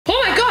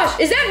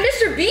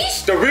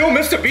Beast? The real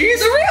Mr. Beast?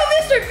 The real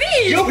Mr.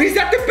 Beast! Yo, he's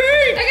at the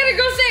bank! I gotta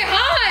go say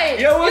hi!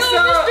 Yo, what's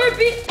up? Mr.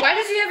 Beast! Why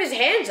does he have his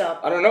hands up?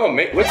 I don't know,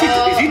 mate. What's he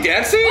is he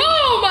dancing?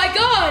 Oh my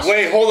gosh!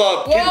 Wait, hold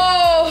up.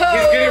 Whoa!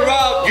 He's getting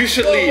robbed. You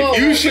should leave.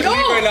 You should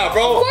leave right now,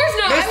 bro. Of course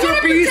not.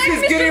 Mr. Beast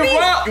is getting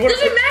robbed.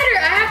 Doesn't matter.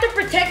 I have to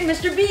protect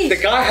Mr. Beast.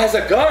 The guy has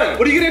a gun.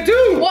 What are you gonna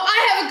do? Well, I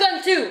have a gun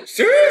too.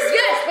 Serious?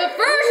 Yes, but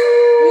first,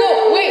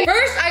 no, wait.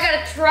 First, I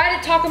gotta try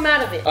to talk him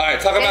out of it. All right,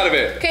 talk him out of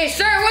it. Okay,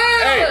 sir.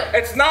 Wait. Hey,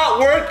 it's not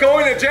worth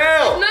going to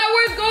jail. It's not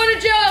worth going to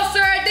jail,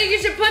 sir. I think you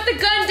should put the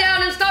gun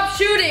down and stop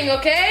shooting,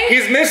 okay?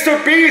 He's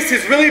Mr. Beast.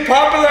 He's really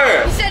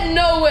popular. He said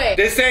no way.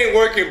 This ain't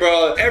working,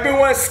 bro.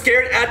 Everyone's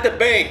scared at the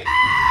bank.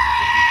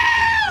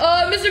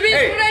 Mr. Beast,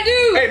 what did I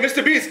do? Hey,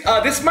 Mr. Beast,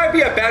 this might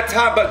be a bad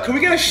time, but can we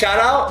get a shout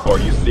out? Are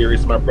you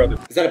serious, my brother?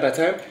 Is that a bad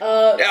time?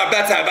 Yeah,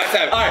 bad time.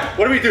 All right,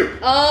 what do we do?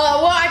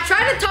 Well, I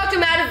tried to talk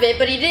him out of it,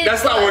 but he didn't.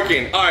 That's not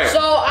working. All right.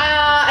 So,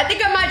 I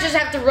think I might just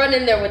have to run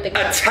in there with the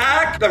gun.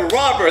 Attack the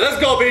robber. Let's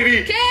go,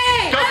 baby. Okay,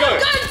 I have a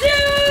gun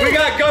too. We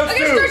got guns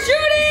too. I gotta start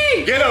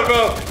shooting. Get him,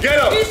 bro. Get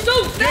him. He's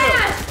so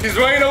fast. He's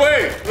running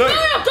away. Look.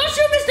 No, don't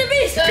shoot Mr.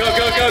 Beast. Go. I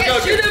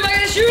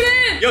gotta shoot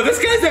him. Yo, this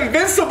guy's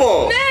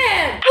invincible.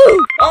 Man.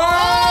 Oh,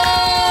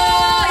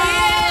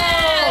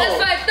 yeah. That's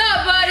what I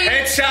thought, buddy.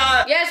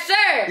 Headshot. Yes,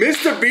 sir.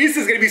 Mr. Beast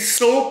is gonna be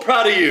so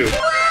proud of you.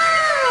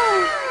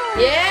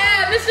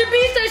 Yeah, Mr.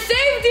 Beast, I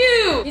saved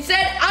you. He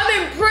said,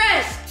 I'm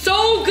impressed.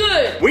 So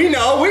good. We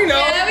know.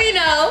 Yeah, we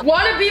know.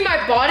 Wanna be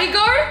my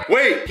bodyguard?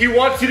 Wait, he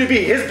wants you to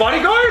be his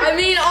bodyguard? I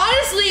mean,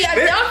 honestly, I'm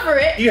down for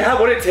it. Do you have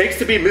what it takes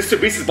to be Mr.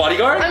 Beast's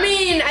bodyguard? I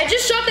mean, I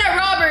just shot that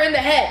robber in the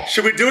head.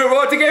 Should we do it,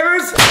 Royalty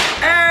Gamers?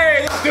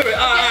 Hey, let's do it.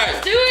 All right.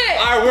 Let's do it.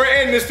 All right, we're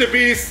in, Mr.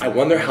 Beast. I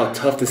wonder how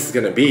tough this is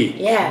gonna be.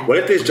 Yeah. What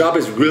if this job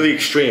is really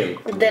extreme?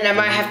 Then I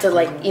might have to,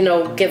 like,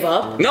 give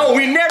up. No,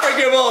 we never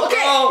give up,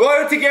 bro.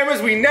 Royalty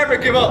Gamers, we never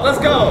give up. Let's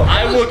go.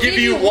 I will give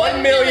you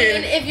 1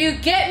 million if you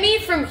get me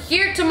from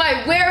here to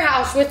my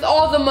warehouse with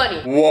all the money.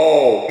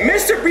 Whoa.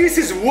 Mr. Beast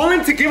is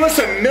willing to give us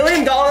 $1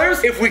 million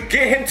if we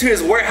get him to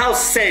his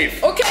warehouse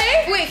safe.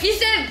 Okay. Wait, he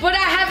said, but I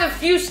have a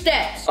few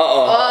steps.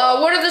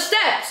 What are the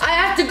steps? I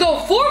have to go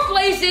 4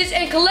 places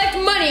and collect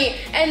money,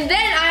 and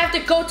then I have to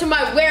go to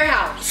my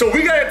warehouse. So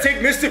we gotta take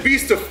Mr.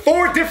 Beast to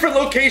 4 different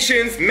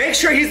locations, make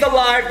sure he's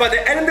alive by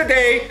the end of the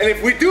day, and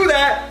if we do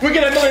that, we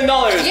get $1 million.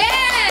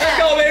 Yeah! Let's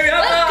go, baby.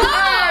 Let's go!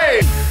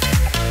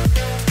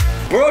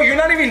 Bro, you're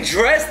not even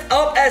dressed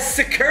up as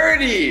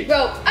security.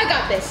 Bro, I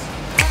got this.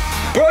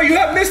 Bro, you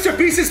have Mr.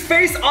 Beast's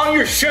face on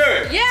your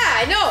shirt. Yeah,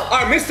 I know.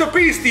 All right, Mr.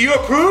 Beast, do you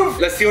approve?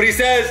 Let's see what he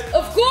says.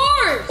 Of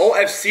course.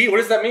 OFC, what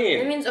does that mean?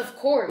 It means of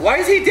course. Why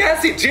is he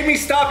dancing? Jimmy,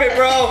 stop it,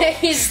 bro.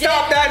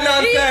 Stop that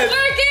nonsense.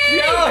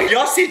 He's twerking. Yo,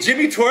 y'all see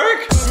Jimmy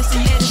twerk?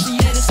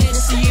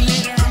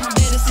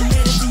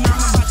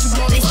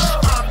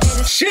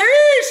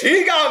 Sheesh,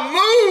 he got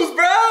moves,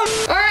 bro.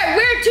 All right,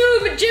 where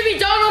to, Jimmy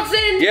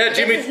Donaldson? Yeah,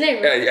 Jimmy. That's his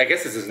name, right? Yeah, I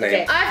guess it's his name.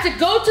 Okay, I have to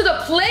go to the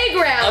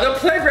playground. The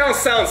playground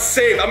sounds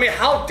safe. I mean,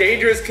 how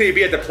dangerous can he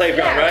be at the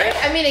playground, right?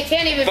 I mean, it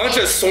can't even Bunch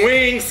of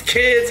swings,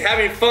 kids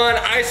having fun,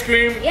 ice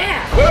cream.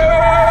 Yeah.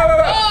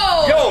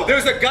 Whoa. Yo,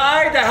 there's a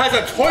guy that has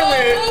a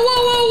toilet.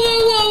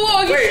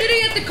 Whoa. He's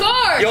sitting at the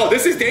car. Yo,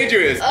 this is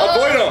dangerous.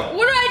 Avoid him.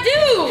 What do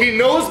I do? He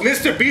knows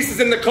Mr. Beast is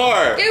in the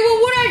car. Okay,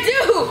 well, what do I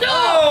do?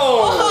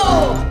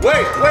 No.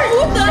 Wait.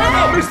 What the heck?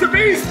 No, Mr.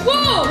 Beast.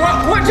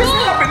 Whoa. What just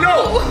happened?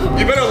 No.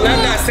 You better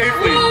land that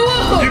safely.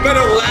 Whoa. You better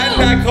land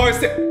that car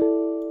safely.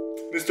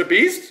 Mr.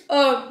 Beast?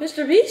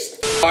 Mr.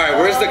 Beast? All right,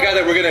 where's the guy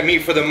that we're gonna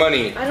meet for the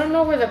money? I don't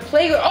know where the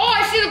playground. Oh,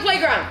 I see the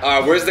playground. All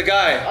right, where's the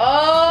guy?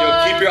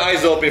 Yo, keep your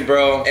eyes open,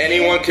 bro.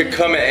 Anyone could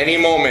come at any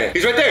moment.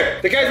 He's right there.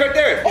 The guy's right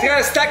there. He's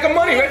got a stack of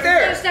money right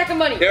there. He's got a stack of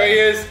money. There he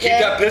is. Keep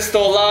that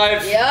pistol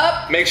alive.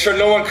 Yep. Make sure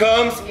no one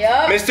comes.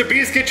 Yep. Mr.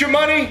 Beast, get your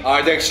money. All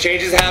right, the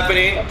exchange is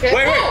happening. Okay.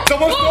 Wait.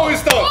 Someone's throwing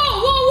stuff.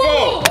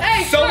 Whoa.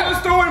 Hey, someone's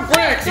throwing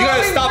bricks. You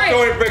gotta stop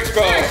throwing bricks,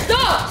 bro. Sir,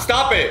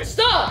 Stop it.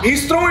 Stop.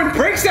 He's throwing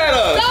bricks at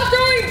us. Stop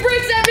throwing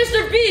bricks at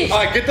Mr. Beast. All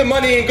right, get the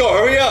money and go.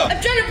 Hurry up.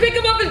 I'm trying to pick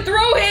him up and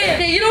throw him.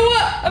 Okay, you know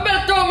what? I'm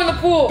gonna throw him in the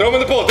pool. Throw him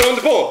in the pool.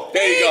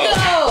 There you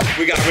go.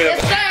 We got rid of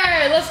him. Yes, sir.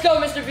 Let's go,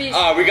 Mr. Beast.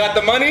 We got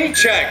the money.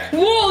 Check.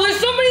 Whoa, there's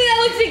somebody that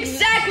looks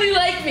exactly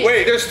like me.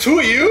 Wait, there's 2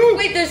 of you?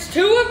 Wait, there's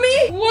 2 of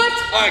me? What?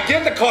 All right, get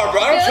in the car,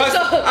 bro.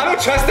 I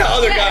don't trust that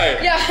other guy.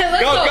 Yeah,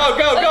 let's go.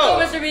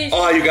 Let's go, Mr. Beast.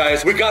 All right, you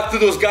guys, we got through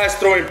those guys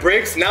throwing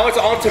bricks. Now it's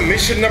on to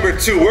mission number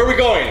 2. Where are we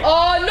going?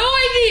 No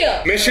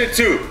idea. Mission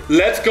 2.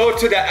 Let's go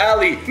to the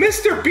alley.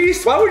 Mr.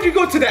 Beast, why would you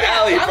go to the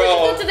alley, bro? Why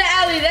would you go to the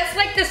alley? That's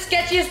like the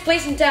sketchiest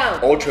place in town.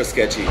 Ultra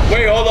sketchy.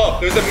 Wait, hold up.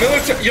 There's a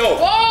military. Yo.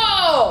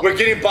 Whoa. We're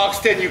getting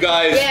boxed in, you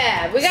guys.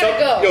 Yeah, we gotta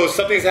go. Yo,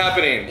 something's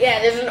happening. Yeah,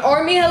 there's an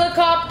army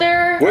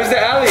helicopter. Where's the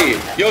alley?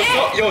 Yo,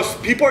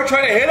 people are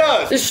trying to hit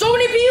us. There's so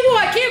many people,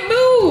 I can't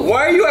move.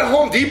 Why are you at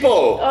Home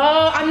Depot?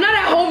 I'm not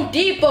at Home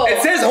Depot.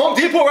 It says Home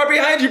Depot right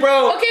behind you,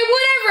 bro. Okay,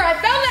 whatever. I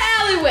found the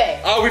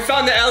alleyway. We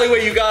found the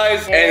alleyway, you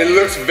guys, and it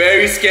looks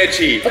very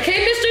sketchy.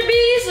 Okay, Mr.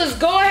 Beast, let's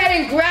go ahead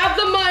and grab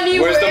the money.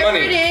 Where's the money?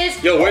 It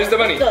is. Yo, where's the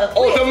money?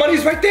 The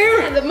money's right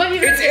there. Yeah, the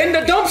money's right It's there. in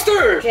the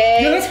dumpster.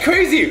 Okay. Yo, that's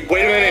crazy.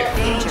 Wait a minute.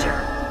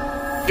 Danger.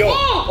 Yo,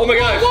 oh my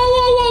gosh.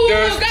 Whoa,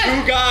 There's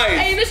guys. 2 guys.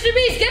 Hey, Mr.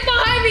 Beast, get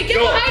behind me, get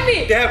behind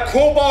me. They have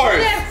crowbars.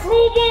 They have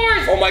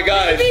crowbars. Oh my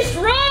gosh. Mr. Beast,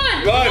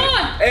 run. Run. Come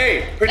on.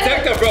 Hey,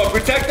 protect them, bro.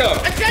 Protect them.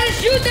 I'm trying to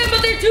shoot them,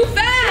 but they're too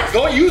fast.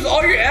 Don't use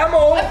all your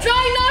ammo. I'm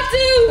trying not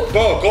to.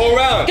 Bro, go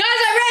around. Guys,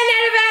 I ran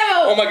out of ammo.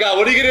 Oh my god,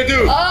 what are you gonna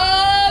do?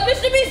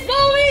 Mr. Beast,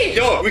 follow me.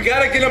 Yo, we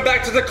gotta get him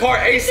back to the car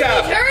ASAP.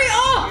 Mr. Beast, hurry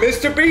up.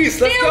 Mr.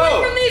 Beast, let's Stay go.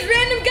 away from these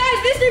random guys.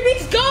 Mr.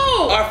 Beast, go.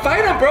 All right,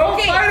 fight him, bro.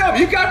 Okay. Fight him.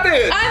 You got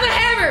this. I have a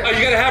hammer. Oh,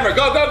 you got a hammer.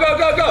 Go, go, go,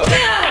 go, go.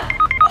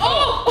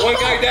 One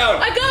guy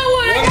down. I got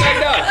one. One guy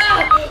down.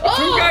 2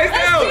 guys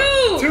down.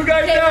 2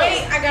 guys down.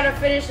 Wait, I gotta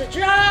finish the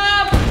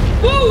job.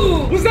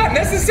 Woo! Was that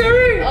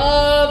necessary?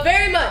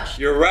 Very much.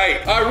 You're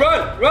right. All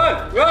right,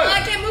 run.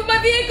 I can't move my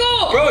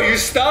vehicle. Bro, you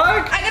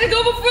stuck? I gotta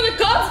go before the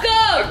cops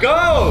come.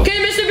 Go. Okay,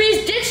 Mr.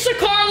 Beast, ditch the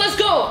car. Let's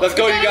go. Let's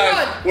go, you guys.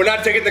 Run. We're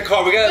not taking the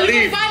car. We gotta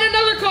leave. Find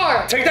another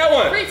car. Take that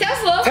one. Free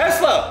Tesla.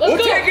 Tesla. Let's We'll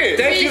go. take it.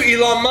 Thank Please.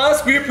 you, Elon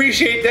Musk. We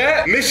appreciate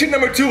that. Mission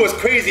number 2 was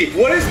crazy.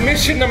 What is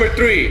mission number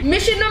 3?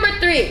 Mission number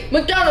 3,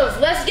 McDonald's.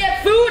 Let's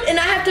get food, and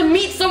I have to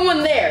meet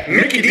someone there.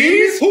 Mickey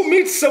D's? Who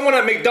meets someone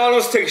at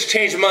McDonald's to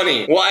exchange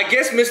money? Well, I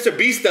guess Mr.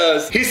 Beast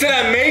does. He said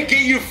I may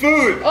get you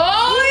food.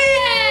 Oh,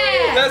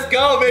 yeah. Let's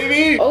go,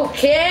 baby.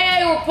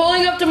 Okay, we're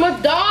pulling up to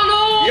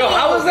McDonald's. Yo,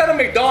 how is that a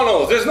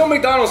McDonald's? There's no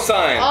McDonald's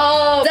sign.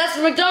 That's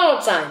the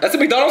McDonald's sign. That's a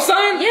McDonald's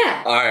sign?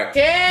 Yeah. All right.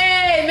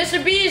 Okay,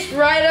 Mr. Beast,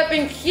 right up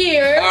in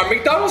here.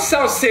 McDonald's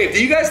sounds safe.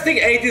 Do you guys think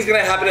anything's gonna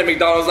happen at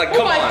McDonald's? Like,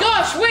 come on. Oh my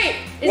gosh, wait.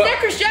 Is What? that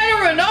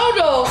Cristiano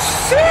Ronaldo?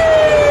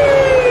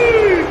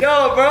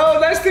 Yo, bro,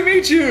 nice to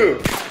meet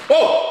you.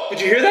 Oh, did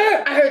you hear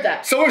that? I heard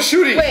that. Someone's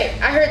shooting. Wait,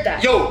 I heard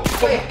that. Yo.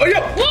 Wait. Oh, yo.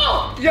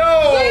 Whoa.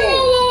 Yo. Wait,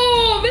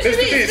 whoa. Mr.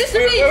 Beast, Mr.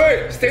 Beast.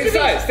 Wait. Stay Mr.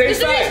 inside. Beast. Stay Mr.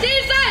 inside. Beast, stay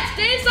inside.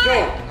 Stay inside. Yo,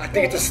 I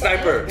think it's a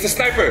sniper. It's a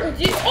sniper.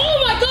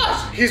 Oh my gosh.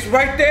 He's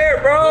right there,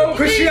 bro.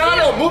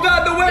 Cristiano, move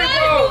out the way, Guys,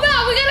 bro. move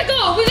out. We gotta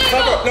go. We gotta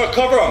go. No,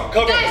 cover him.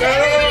 Cover him. Guys, No.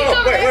 everybody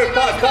cover, Wait,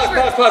 everybody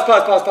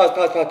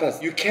pause.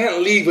 You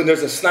can't leave when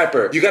there's a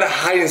sniper. You gotta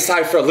hide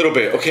inside for a little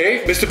bit, okay?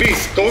 Mr.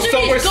 Beast, go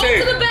somewhere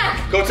safe. Go to the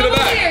back. Go to the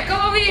back.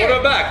 Come over here. Go to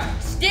the back.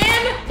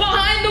 Stand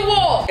behind the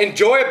wall.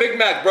 Enjoy a Big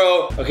Mac,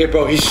 bro. Okay,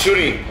 bro, he's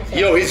shooting.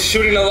 Yo, he's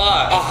shooting a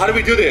lot. How do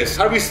we do this?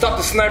 How do we stop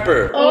the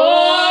sniper?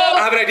 Oh.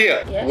 I have an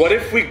idea. Yes? What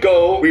if we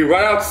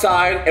run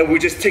outside, and we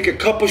just take a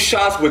couple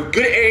shots with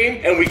good aim,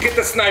 and we get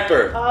the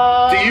sniper?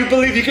 Do you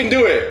believe you can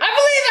do it? I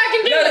believe I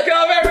can do it. Let's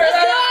go, baby. Let's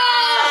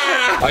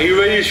go. Are you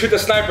ready to shoot the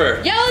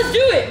sniper? Yeah, let's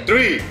do it.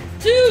 3,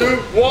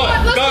 2,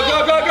 1. let's Go.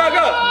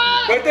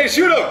 Right there,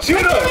 shoot him. Shoot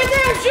him. Right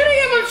there, I'm shooting him.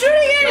 Go.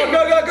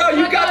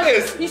 You Oh my got gosh,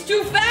 this. He's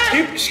too fast.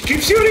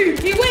 Keep shooting.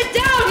 He went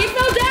down. He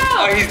fell down.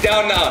 Oh, he's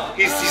down now.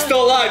 He's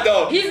still alive,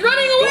 though. He's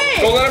running away.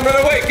 Don't let him run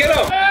away. Get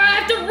him. I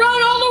have to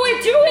run all the way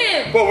to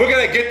him. Bro, we're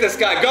gonna get this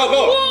guy. Go.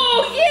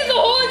 Whoa, he has a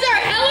whole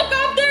entire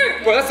helicopter.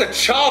 Bro, that's a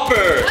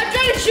chopper. I'm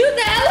trying to shoot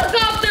the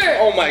helicopter.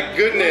 Oh my What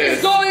goodness.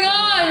 is going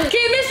on?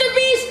 Okay, Mr.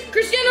 Beast,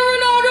 Cristiano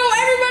Ronaldo,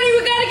 everybody, we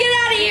gotta get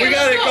out of here. We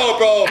gotta Let's go,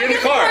 bro. Get in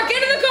the car.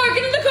 Get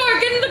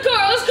in the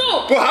car. Let's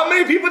go. Bro, how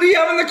many people do you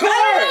have in the car?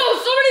 I don't know.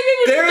 So many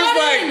people just There's got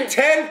in. like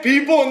 10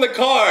 people in the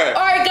car.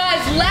 All right,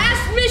 guys,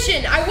 last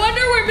mission. I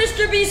wonder where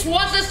Mr. Beast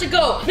wants us to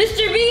go.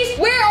 Mr. Beast,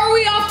 where are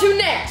we off to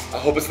next? I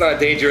hope it's not a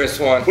dangerous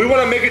one. We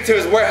want to make it to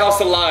his warehouse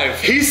alive.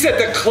 He said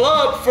the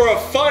club for a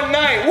fun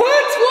night.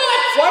 What?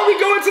 Why are we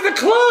going to the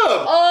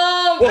club?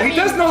 Well, he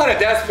does know how to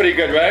dance pretty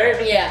good,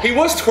 right? Yeah. He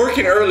was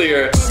twerking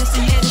earlier.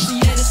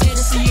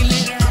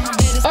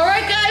 All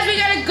right, guys, we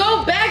gotta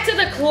go back to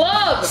the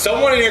club.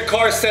 Someone in your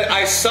car said,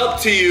 I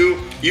sub to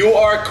you. You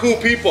are cool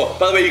people.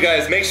 By the way, you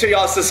guys, make sure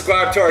y'all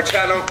subscribe to our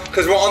channel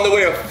because we're on the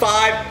way to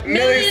 5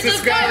 million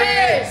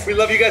subscribers. We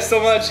love you guys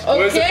so much.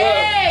 Where's the club?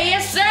 Okay,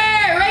 yes, sir,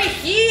 right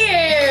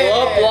here.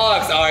 Club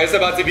blocks. All right, it's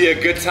about to be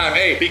a good time.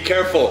 Hey, be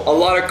careful. A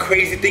lot of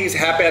crazy things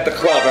happen at the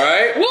club, all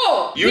right?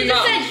 Whoa, you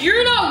just said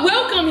you're not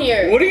welcome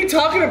here. What are you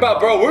talking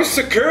about, bro? We're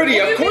security.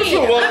 Of course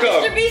we're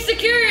welcome. I'm Mr. Beast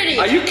security.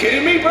 Are you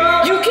kidding me,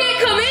 bro? You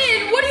can't come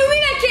in. What do you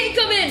mean I can't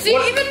come in? See,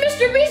 even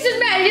Mr. Beast is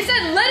mad. He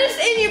said, let us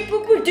in, you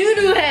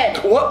poo-poo-doo-doo head.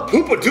 What?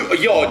 Poo-poo-doo?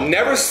 Yo,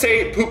 never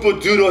say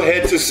poo-poo-doodle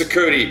head to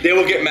security. They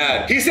will get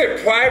mad. He said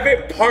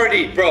private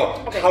party. Bro,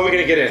 how are we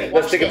gonna get in? Okay,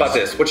 Let's think about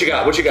this. What you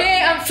got?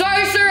 Okay, I'm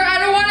sorry, sir. I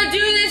don't want to do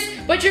this,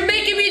 but you're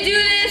making me do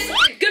this.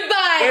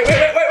 Goodbye.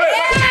 Wait.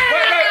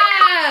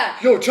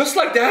 Yo, just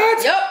like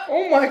that? Yep.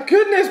 Oh my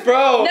goodness,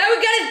 bro. Now we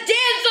gotta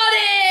dance on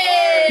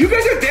it. You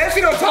guys are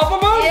dancing on top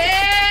of us?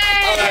 Yeah.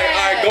 All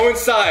right, go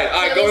inside.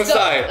 All right, go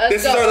inside.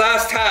 This is our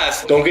last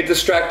task. Don't get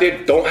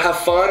distracted. Don't have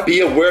fun. Be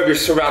aware of your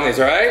surroundings,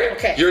 all right?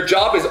 Okay. Your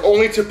job is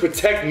only to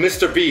protect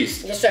Mr.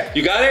 Beast. Yes, sir.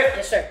 You got it?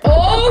 Yes, sir.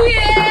 Oh,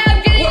 yeah.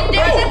 I'm getting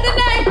danced at the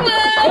nightclub.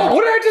 Oh,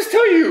 what did I just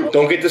tell you?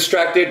 Don't get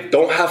distracted.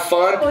 Don't have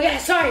fun. Oh, yeah,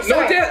 sorry.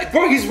 No,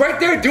 bro, he's right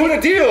there doing a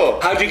deal.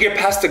 How'd you get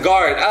past the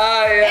guard?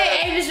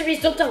 Hey, Mr.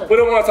 Beast, don't tell him. We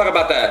don't want to talk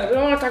about that. We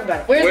don't want to talk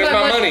about it. Where's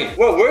my money?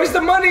 Well, where's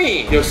the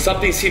money? Yo,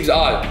 something seems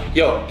odd.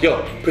 Yo,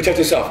 protect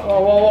yourself.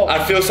 Whoa.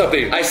 I feel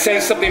something. I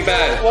sense something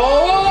bad.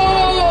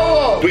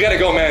 Whoa. We gotta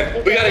go,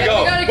 man. We gotta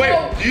go. Wait,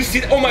 do you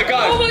see? Oh my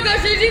god. Oh my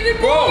gosh, there's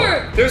even more.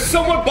 Bro, there's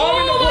someone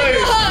bombing the place.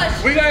 Oh my gosh.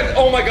 We got,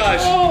 oh my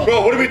gosh.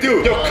 Bro, what do we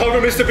do? Yo, cover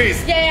Mr.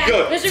 Beast. Yeah.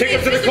 Yo, take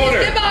him to the corner.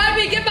 Get behind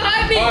me, get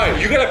behind me. All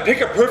right, you gotta pick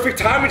a perfect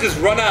time and just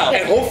run out.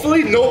 And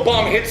hopefully no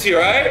bomb hits you,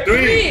 all right?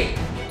 3,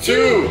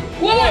 2, 1.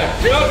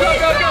 Go.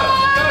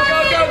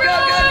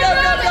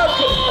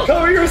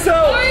 Cover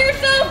yourself. Cover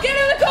yourself. Get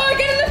in the car.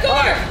 Get in the car.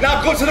 All right,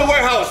 now go to the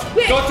warehouse.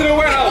 Wait, go to the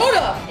warehouse. Hold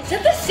up. Is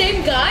that the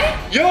same guy?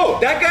 Yo,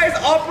 that guy's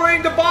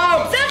operating the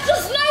bombs. That's a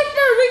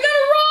sniper. We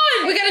gotta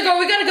run. We gotta go.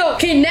 We gotta go.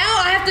 Okay, now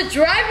I have to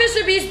drive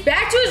Mr. Beast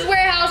back to his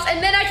warehouse,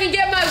 and then I can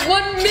get my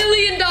 $1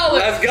 million.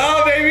 Let's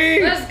go,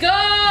 baby. Let's go.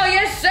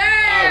 Yes, sir. All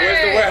right,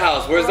 where's the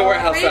warehouse? Where's the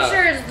warehouse at? Pretty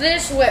sure it's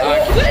this way.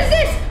 What is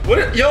this? What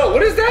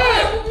is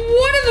that?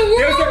 What in the world?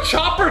 There's a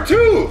chopper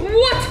too.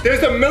 What?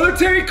 There's a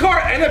military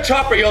car and a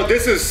chopper. Yo,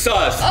 this is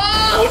sus.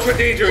 Ultra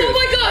dangerous. Oh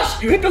my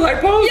gosh. You hit the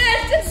light post?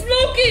 Yes, it's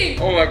smoking.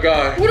 Oh my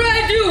god. What do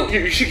I do?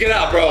 You should get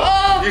out, bro.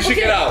 You should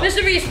get out.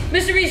 Mr.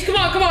 Beast, come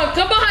on.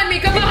 Come behind me.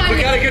 We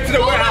gotta get to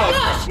the warehouse. My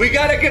gosh. We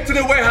gotta get to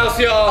the warehouse,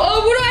 y'all.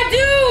 Oh, what do I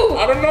do?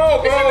 I don't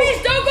know, bro. Mr.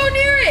 Beast, don't go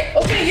near it.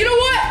 Okay, you know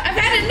what? I've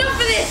had enough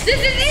of this. This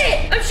is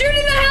it. I'm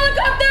shooting the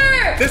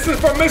helicopter. This is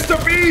for Mr.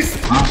 Beast.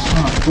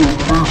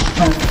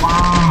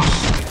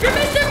 For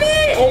Mr.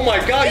 Beast. Oh my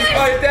god, you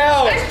got it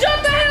down. I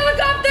shot the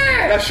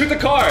helicopter. Now shoot the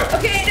car.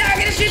 Okay, now I'm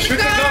gonna shoot the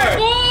car.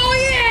 Oh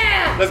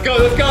yeah. Let's go.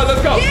 Yeah.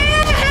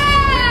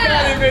 We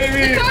got it,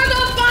 baby. The car's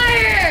on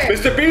fire.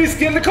 Mr. Beast,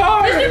 get in the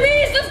car. Mr.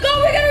 Beast, let's go.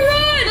 We gotta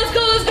run. Let's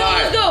go.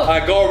 All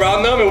right, go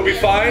around them. It will be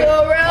fine.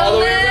 Go around all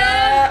the way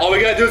around. All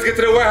we gotta do is get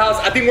to the warehouse.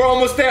 I think we're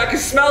almost there. I can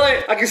smell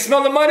it. I can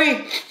smell the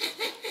money.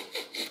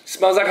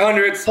 Smells like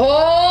hundreds.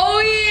 Oh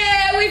yeah.